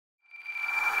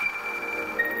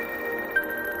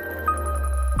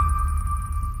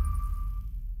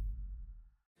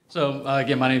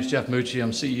Again, my name is Jeff Mucci.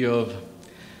 I'm CEO of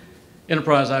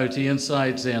Enterprise IoT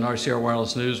Insights and RCR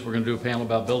Wireless News. We're going to do a panel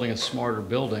about building a smarter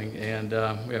building, and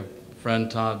we have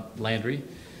friend Todd Landry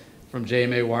from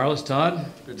JMA Wireless. Todd,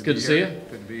 it's good to see you.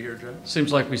 Good to be here, Jeff.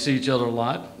 Seems like we see each other a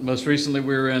lot. Most recently,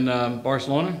 we were in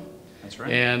Barcelona. That's right.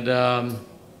 And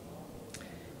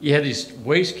you had these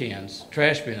waste cans,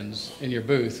 trash bins in your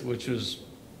booth, which was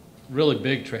really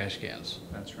big trash cans.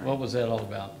 That's right. What was that all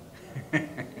about?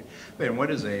 And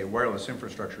what is a wireless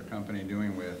infrastructure company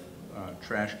doing with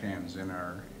trash cans in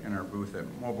our booth at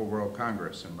Mobile World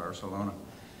Congress in Barcelona?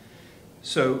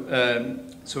 So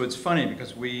it's funny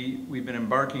because we've been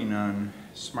embarking on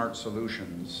smart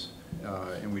solutions,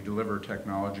 and we deliver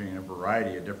technology in a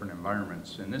variety of different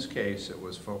environments. In this case, it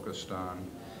was focused on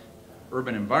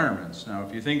urban environments. Now,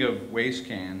 if you think of waste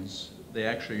cans, they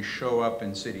actually show up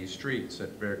in city streets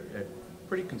at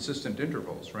pretty consistent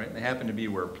intervals, right? They happen to be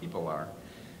where people are.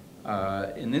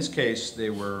 In this case, they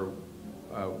were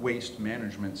waste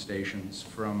management stations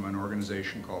from an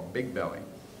organization called Big Belly.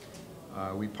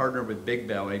 We partnered with Big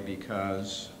Belly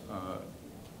because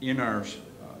in our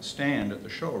stand at the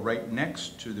show, right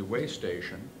next to the waste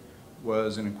station,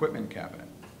 was an equipment cabinet.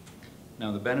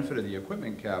 Now, the benefit of the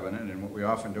equipment cabinet, and what we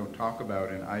often don't talk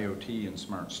about in IoT and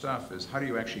smart stuff, is how do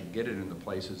you actually get it in the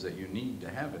places that you need to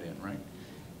have it in, right?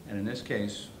 And in this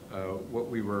case, what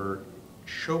we were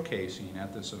showcasing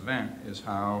at this event is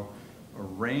how a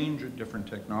range of different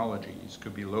technologies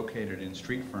could be located in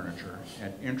street furniture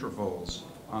at intervals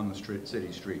on the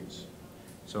city streets.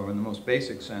 So in the most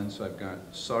basic sense, I've got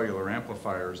cellular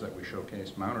amplifiers that we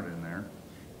showcase mounted in there.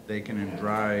 They can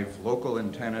drive local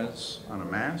antennas on a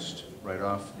mast right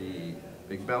off the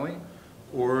Big Belly,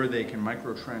 or they can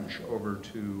micro-trench over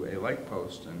to a light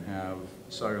post and have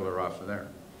cellular off of there.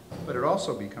 But it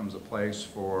also becomes a place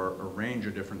for a range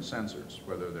of different sensors,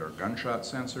 whether they're gunshot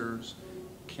sensors,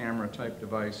 camera-type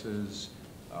devices,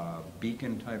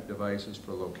 beacon-type devices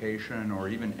for location, or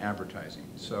even advertising.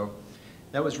 So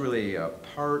that was really a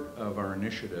part of our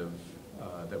initiative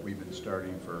that we've been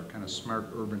starting for kind of smart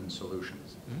urban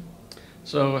solutions. Mm-hmm.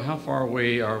 So how far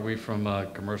away are we from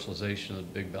commercialization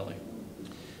of Big Belly?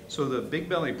 So the Big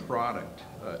Belly product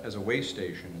as a waste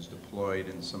station is deployed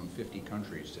in some 50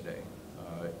 countries today.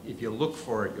 If you look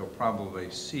for it, you'll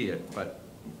probably see it, but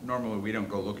normally we don't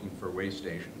go looking for waste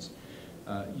stations.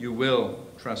 You will,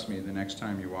 trust me, the next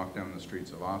time you walk down the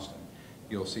streets of Austin,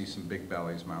 you'll see some Big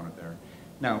Bellies mounted there.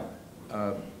 Now,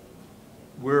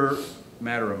 we're a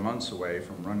matter of months away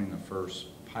from running the first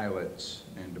pilots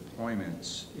and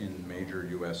deployments in major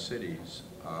U.S. cities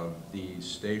of these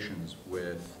stations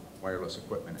with wireless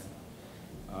equipment in.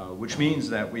 Which means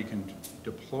that we can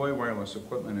deploy wireless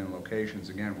equipment in locations,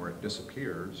 again, where it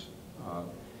disappears.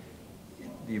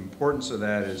 The importance of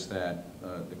that is that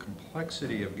the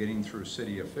complexity of getting through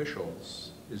city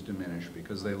officials is diminished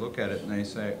because they look at it and they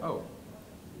say, oh,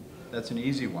 that's an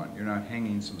easy one. You're not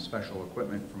hanging some special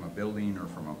equipment from a building or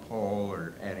from a pole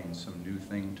or adding some new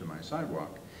thing to my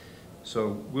sidewalk. So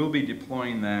we'll be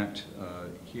deploying that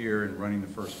here and running the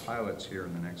first pilots here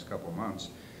in the next couple of months.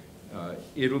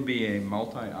 It'll be a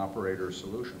multi-operator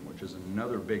solution, which is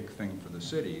another big thing for the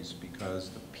cities because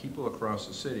the people across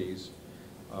the cities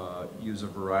use a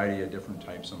variety of different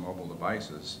types of mobile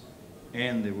devices,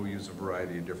 and they will use a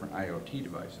variety of different IoT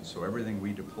devices. So everything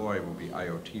we deploy will be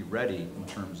IoT ready in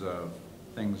terms of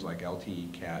things like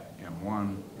LTE Cat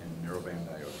M1 and narrowband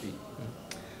IoT.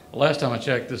 Well, last time I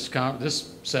checked,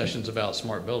 this session's about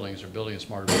smart buildings or building a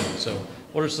smarter building. So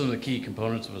what are some of the key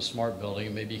components of a smart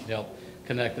building? Maybe you can help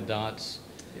connect the dots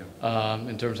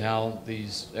in terms of how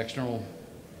these external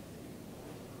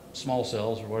small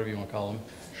cells, or whatever you want to call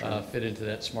them, fit into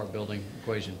that smart building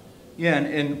equation. Yeah,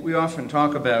 and we often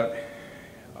talk about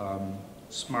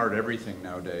smart everything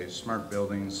nowadays, smart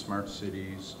buildings, smart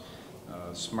cities,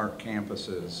 smart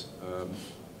campuses.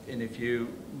 And if you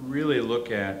really look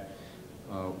at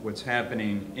what's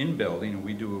happening in building, and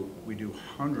we do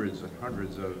hundreds and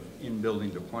hundreds of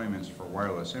in-building deployments for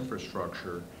wireless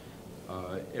infrastructure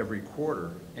every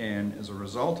quarter, and as a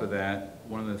result of that,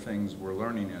 one of the things we're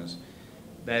learning is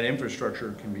that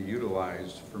infrastructure can be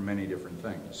utilized for many different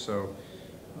things. So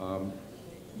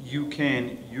you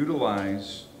can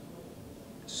utilize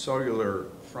cellular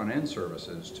front-end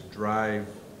services to drive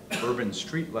urban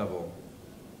street-level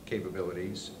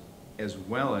capabilities as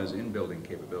well as in-building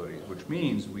capabilities, which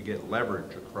means we get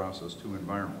leverage across those two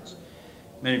environments.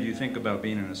 Many of you think about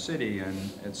being in a city,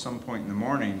 and at some point in the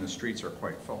morning, the streets are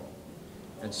quite full.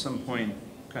 At some point,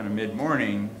 kind of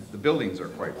mid-morning, the buildings are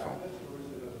quite full.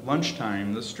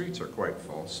 lunchtime, the streets are quite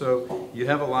full. So you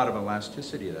have a lot of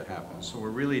elasticity that happens. So we're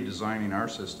really designing our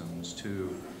systems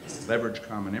to leverage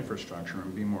common infrastructure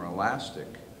and be more elastic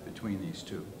between these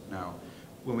two. Now,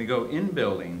 when we go in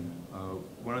building,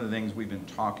 one of the things we've been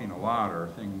talking a lot are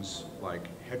things like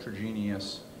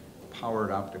heterogeneous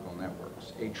powered optical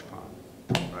networks,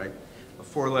 HPON, right? A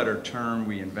four-letter term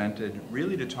we invented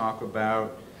really to talk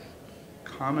about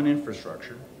common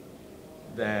infrastructure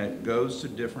that goes to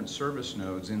different service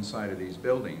nodes inside of these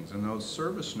buildings. And those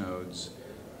service nodes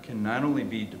can not only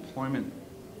be deployment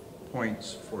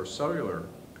points for cellular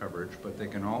coverage, but they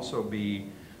can also be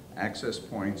access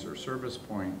points or service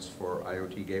points for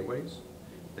IoT gateways.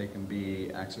 They can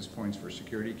be access points for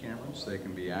security cameras. They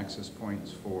can be access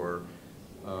points for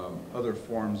other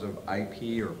forms of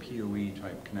IP or PoE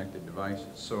type connected devices.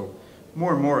 So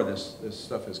more and more this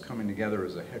stuff is coming together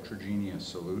as a heterogeneous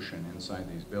solution inside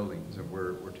these buildings, and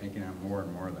we're taking on more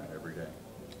and more of that every day.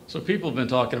 So people have been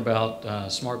talking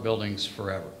about smart buildings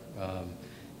forever.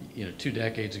 You know, 2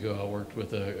 decades ago, I worked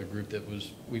with a group that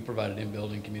we provided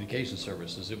in-building communication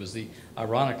services. It was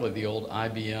ironically, the old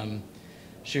IBM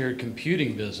shared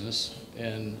computing business,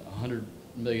 and 100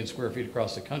 million square feet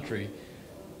across the country.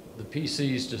 The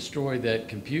PCs destroyed that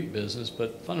compute business,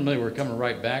 but fundamentally we're coming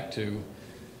right back to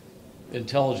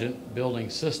intelligent building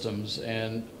systems.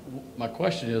 And my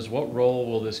question is, what role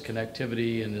will this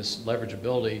connectivity and this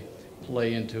leverageability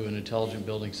play into an intelligent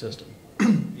building system?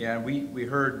 Yeah, we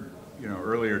heard, you know,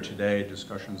 earlier today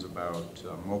discussions about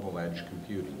mobile edge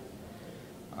computing.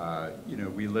 You know,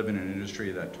 we live in an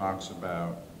industry that talks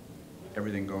about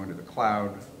everything going to the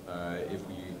cloud. If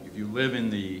you live in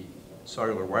the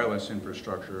cellular wireless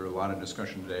infrastructure, a lot of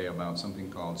discussion today about something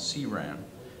called CRAN,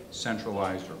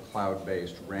 centralized or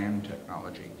cloud-based RAN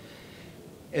technology.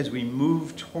 As we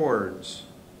move towards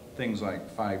things like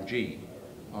 5G,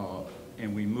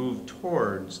 and we move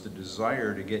towards the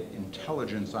desire to get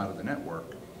intelligence out of the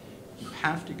network, you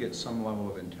have to get some level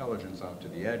of intelligence out to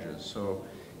the edges. So,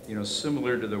 you know,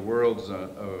 similar to the world's,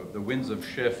 the winds of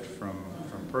shift from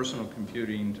personal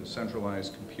computing to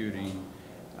centralized computing,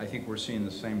 I think we're seeing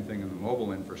the same thing in the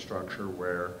mobile infrastructure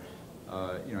where,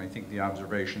 you know, I think the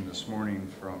observation this morning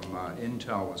from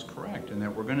Intel was correct, in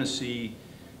that we're going to see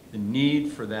the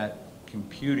need for that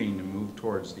computing to move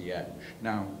towards the edge.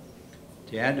 Now,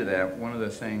 to add to that, one of the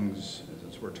things,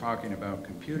 as we're talking about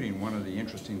computing, one of the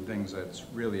interesting things that's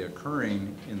really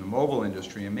occurring in the mobile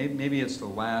industry, and maybe it's the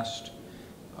last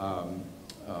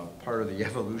part of the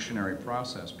evolutionary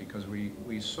process, because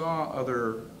we saw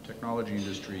other technology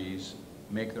industries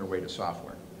make their way to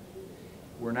software.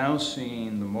 We're now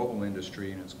seeing the mobile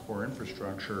industry and its core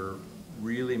infrastructure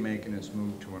really making its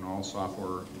move to an all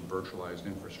software and virtualized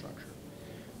infrastructure,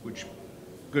 which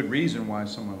good reason why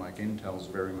someone like Intel is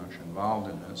very much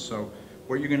involved in this. So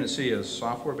what you're going to see is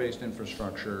software-based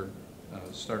infrastructure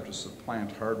start to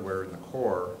supplant hardware in the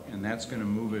core, and that's going to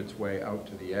move its way out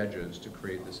to the edges to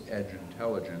create this edge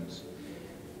intelligence.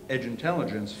 Edge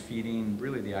intelligence feeding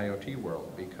really the IoT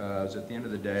world, because at the end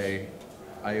of the day,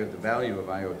 the value of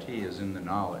IoT is in the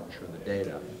knowledge or the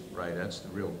data, right? That's the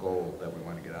real goal that we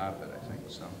want to get out of it, I think.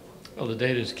 So. Well, the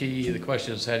data is key. The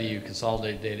question is, how do you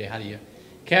consolidate data? How do you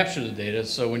capture the data?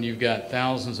 So when you've got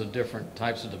thousands of different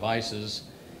types of devices,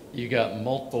 you've got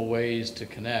multiple ways to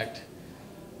connect.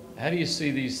 How do you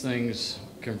see these things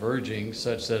converging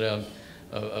such that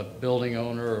a building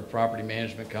owner or a property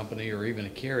management company or even a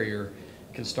carrier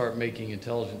can start making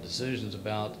intelligent decisions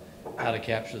about how to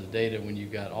capture the data when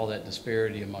you've got all that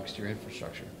disparity amongst your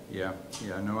infrastructure? Yeah,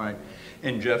 no,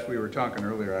 and Jeff, we were talking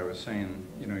earlier, I was saying,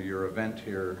 you know, your event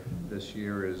here this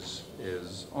year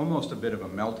is almost a bit of a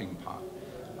melting pot.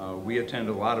 We attend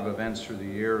a lot of events through the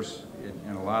years,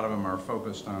 and a lot of them are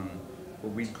focused on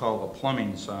what we'd call the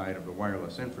plumbing side of the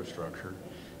wireless infrastructure.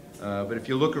 But if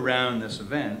you look around this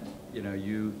event, you know,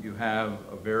 you have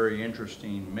a very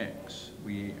interesting mix.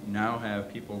 We now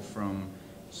have people from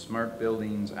smart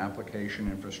buildings, application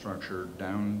infrastructure,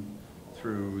 down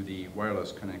through the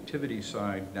wireless connectivity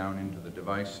side, down into the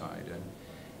device side.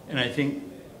 And I think,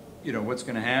 you know, what's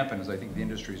going to happen is I think the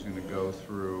industry is going to go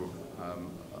through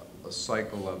a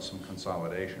cycle of some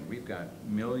consolidation. We've got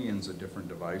millions of different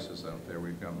devices out there.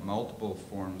 We've got multiple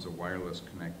forms of wireless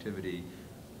connectivity,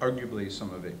 arguably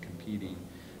some of it competing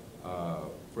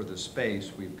for the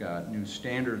space. We've got new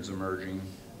standards emerging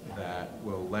that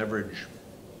will leverage,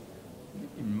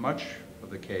 in much of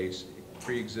the case,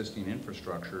 pre-existing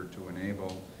infrastructure to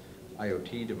enable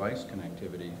IoT device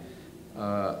connectivity.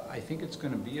 I think it's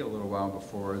going to be a little while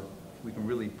before we can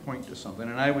really point to something.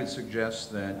 And I would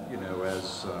suggest that, you know,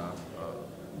 as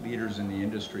leaders in the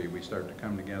industry, we start to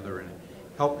come together and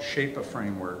help shape a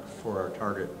framework for our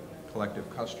target collective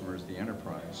customers, the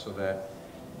enterprise, so that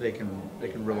they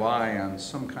can rely on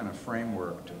some kind of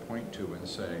framework to point to and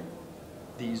say,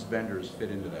 these vendors fit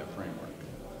into that framework.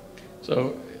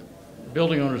 So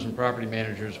building owners and property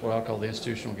managers, what I'll call the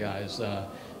institutional guys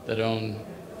that own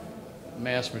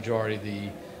mass majority the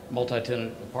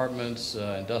multi-tenant apartments,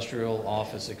 industrial,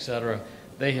 office, et cetera,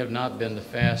 they have not been the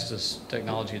fastest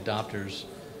technology adopters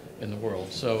in the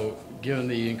world. So given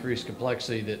the increased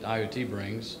complexity that IoT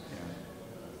brings,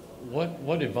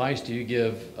 what advice do you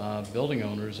give building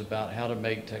owners about how to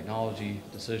make technology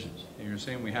decisions? And you're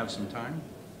saying we have some time?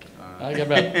 I got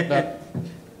about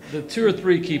the 2 or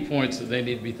 3 key points that they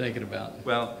need to be thinking about.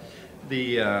 Well, the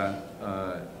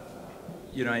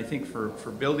you know, I think for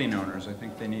building owners, I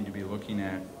think they need to be looking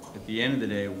at the end of the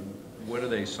day, what are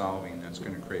they solving that's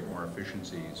going to create more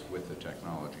efficiencies with the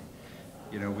technology?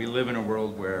 You know, we live in a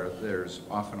world where there's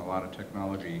often a lot of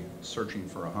technology searching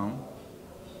for a home,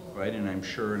 right? And I'm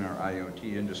sure in our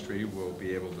IoT industry, we'll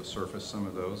be able to surface some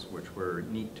of those, which were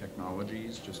neat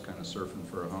technologies, just kind of surfing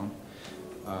for a home.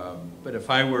 But if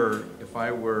I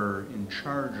were in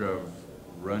charge of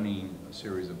running a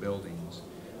series of buildings,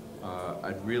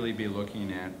 I'd really be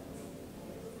looking at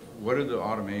what are the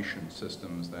automation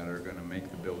systems that are going to make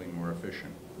the building more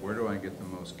efficient? Where do I get the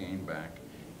most gain back?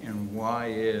 And why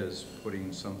is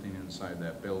putting something inside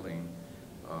that building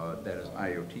that is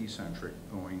IoT-centric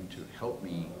going to help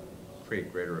me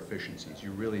create greater efficiencies?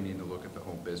 You really need to look at the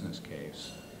whole business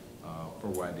case for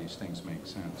why these things make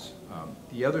sense.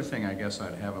 The other thing I guess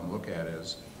I'd have them look at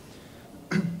is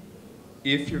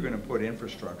if you're going to put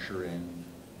infrastructure in,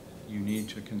 you need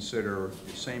to consider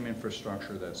the same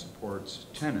infrastructure that supports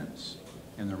tenants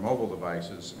and their mobile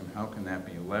devices, and how can that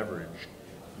be leveraged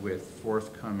with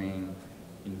forthcoming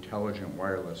intelligent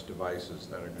wireless devices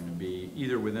that are going to be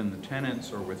either within the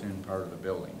tenants or within part of the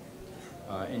building.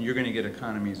 And you're going to get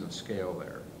economies of scale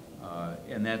there.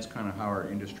 And that's kind of how our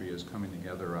industry is coming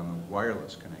together on the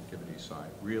wireless connectivity side,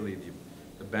 really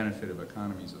the benefit of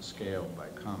economies of scale by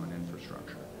common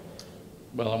infrastructure.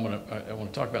 Well, I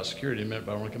want to talk about security in a minute,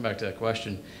 but I want to come back to that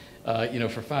question. You know,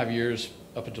 for 5 years,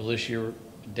 up until this year,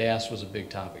 DAS was a big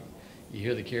topic. You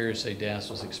hear the carriers say DAS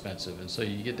was expensive, and so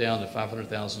you get down to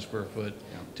 500,000 square foot,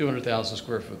 200,000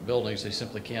 square foot buildings, they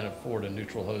simply can't afford a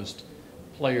neutral host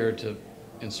player to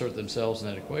insert themselves in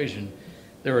that equation.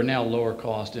 There are now lower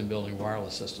cost in-building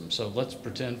wireless systems. So let's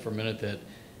pretend for a minute that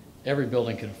every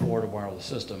building can afford a wireless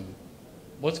system.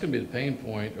 What's going to be the pain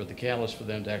point or the catalyst for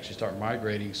them to actually start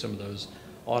migrating some of those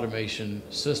automation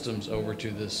systems over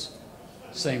to this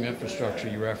same infrastructure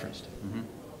you referenced? Mm-hmm.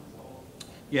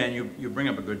 Yeah, and you bring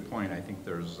up a good point. I think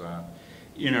there's,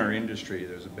 in our industry,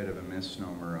 there's a bit of a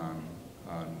misnomer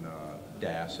on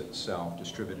DAS itself,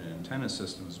 distributed antenna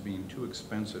systems, being too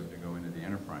expensive to go into the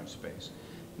enterprise space.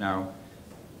 Now,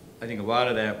 I think a lot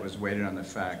of that was weighted on the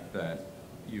fact that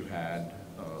you had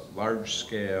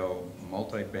large-scale,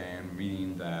 multi-band,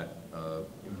 meaning that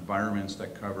environments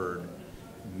that covered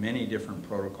many different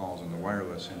protocols in the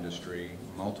wireless industry,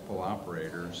 multiple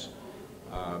operators,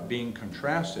 being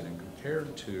contrasted and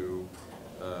compared to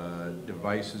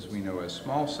devices we know as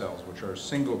small cells, which are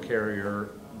single carrier,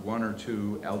 1 or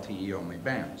 2 LTE only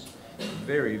bands.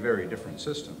 Very, very different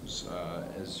systems.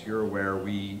 As you're aware,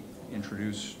 we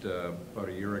introduced about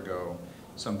a year ago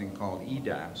something called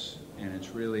EDAS, and it's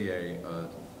really a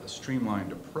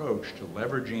streamlined approach to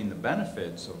leveraging the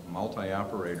benefits of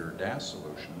multi-operator DAS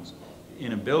solutions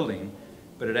in a building,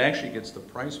 but it actually gets the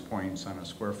price points on a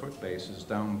square foot basis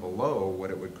down below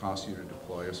what it would cost you to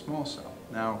deploy a small cell.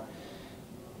 Now,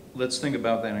 let's think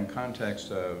about that in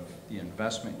context of the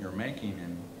investment you're making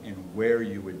and where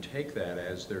you would take that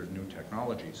as there's new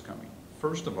technologies coming.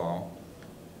 First of all,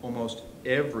 almost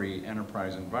every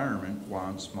enterprise environment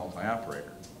wants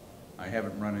multi-operator. I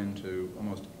haven't run into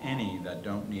almost any that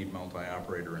don't need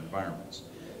multi-operator environments.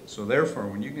 So therefore,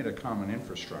 when you get a common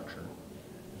infrastructure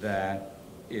that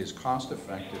is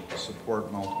cost-effective to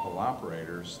support multiple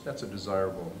operators, that's a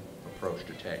desirable approach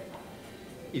to take.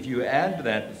 If you add to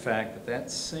that the fact that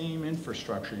that same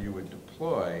infrastructure you would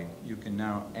deploy, you can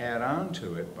now add on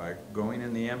to it by going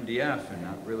in the MDF and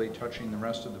not really touching the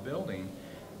rest of the building,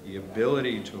 the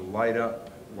ability to light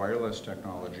up wireless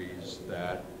technologies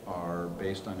that are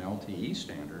based on LTE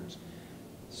standards.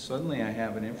 Suddenly I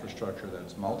have an infrastructure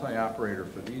that's multi-operator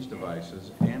for these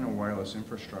devices and a wireless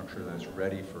infrastructure that's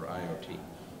ready for IoT.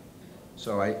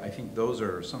 So I think those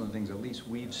are some of the things at least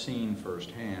we've seen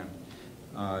firsthand.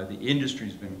 The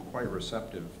industry's been quite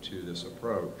receptive to this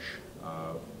approach.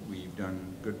 We've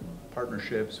done good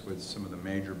partnerships with some of the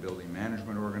major building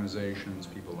management organizations,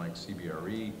 people like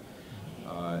CBRE,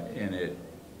 and it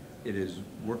has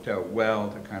worked out well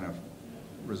to kind of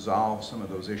resolve some of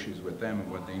those issues with them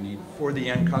and what they need for the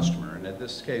end customer. And in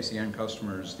this case, the end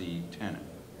customer is the tenant.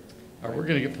 All right, we're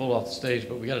going to get pulled off the stage,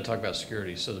 but we got to talk about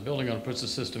security. So the building owner puts the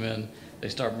system in, they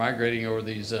start migrating over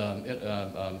these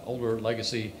older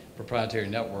legacy proprietary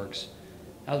networks.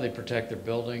 How do they protect their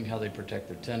building? How do they protect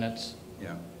their tenants?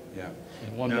 Yeah, yeah.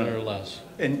 In 1 minute or less.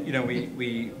 And you know,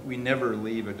 we never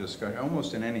leave a discussion,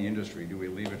 almost in any industry, do we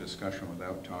leave a discussion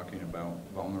without talking about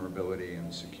vulnerability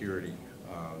and security.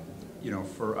 You know,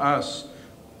 for us,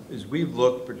 as we've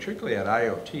looked particularly at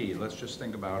IoT, let's just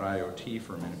think about IoT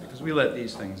for a minute, because we let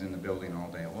these things in the building all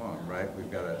day long, right?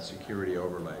 We've got a security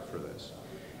overlay for this.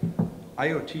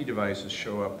 IoT devices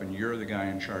show up and you're the guy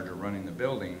in charge of running the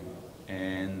building,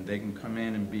 and they can come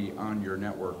in and be on your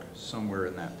network somewhere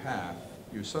in that path.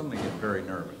 You suddenly get very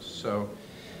nervous. So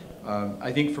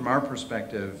I think from our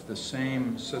perspective, the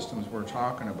same systems we're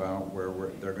talking about where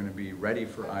they're going to be ready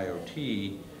for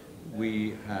IoT,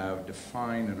 we have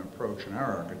defined an approach in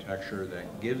our architecture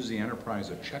that gives the enterprise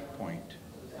a checkpoint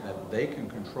that they can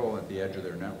control at the edge of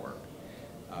their network.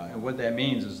 And what that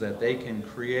means is that they can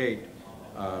create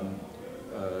a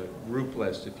group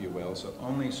list, if you will, so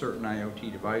only certain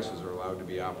IoT devices are allowed to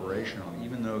be operational,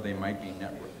 even though they might be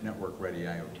network-ready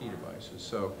IoT devices.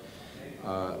 So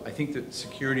I think that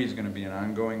security is going to be an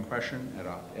ongoing question.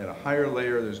 At a higher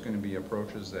layer, there's going to be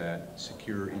approaches that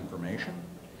secure information.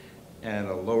 At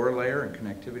a lower layer and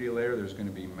connectivity layer, there's going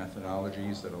to be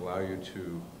methodologies that allow you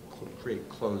to create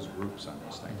closed groups on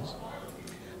these things.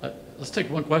 Let's take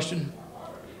one question.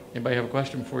 Anybody have a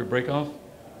question before we break off?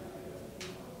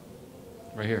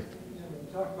 Right here. Yeah, when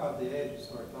you talk about the edge, you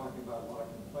start talking about a lot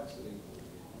of complexity. You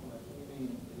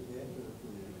mean the edge of the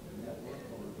network,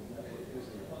 or the network is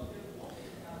the...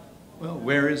 Well,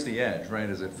 where is the edge, right?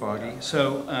 Is it foggy?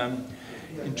 So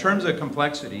in terms of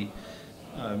complexity,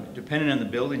 depending on the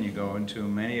building you go into,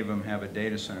 many of them have a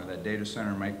data center. That data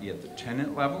center might be at the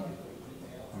tenant level,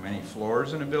 many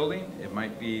floors in a building. It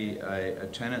might be a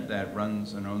tenant that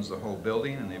runs and owns the whole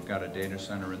building, and they've got a data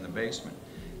center in the basement.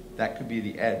 That could be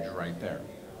the edge right there,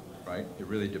 right? It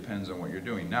really depends on what you're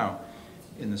doing. Now,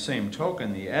 in the same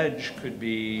token, the edge could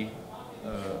be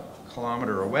a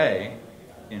kilometer away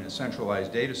in a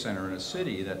centralized data center in a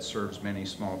city that serves many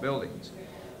small buildings.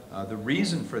 The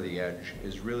reason for the edge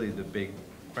is really the big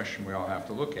question we all have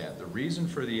to look at. The reason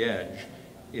for the edge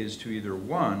is to either,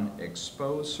 one,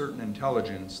 expose certain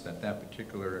intelligence that that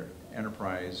particular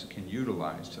enterprise can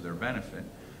utilize to their benefit,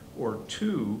 or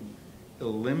two,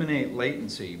 eliminate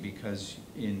latency, because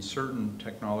in certain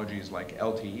technologies like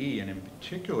LTE, and in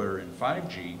particular in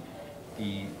 5G,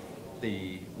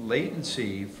 the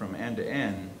latency from end to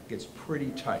end gets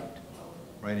pretty tight,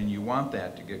 right? And you want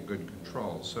that to get good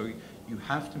control. So you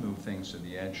have to move things to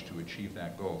the edge to achieve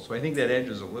that goal. So I think that edge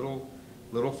is a little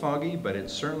foggy, but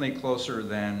it's certainly closer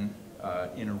than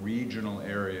in a regional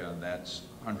area that's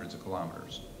hundreds of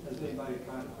kilometers. Has anybody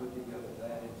tried to put together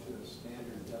that into a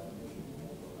standard definition?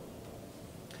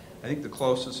 I think the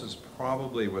closest is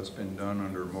probably what's been done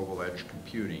under mobile edge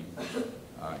computing,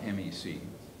 MEC.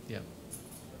 Yeah.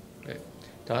 Okay.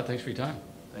 Todd, thanks for your time.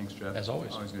 Thanks, Jeff. As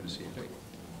always. Always good to see you.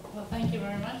 Well, thank you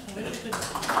very much.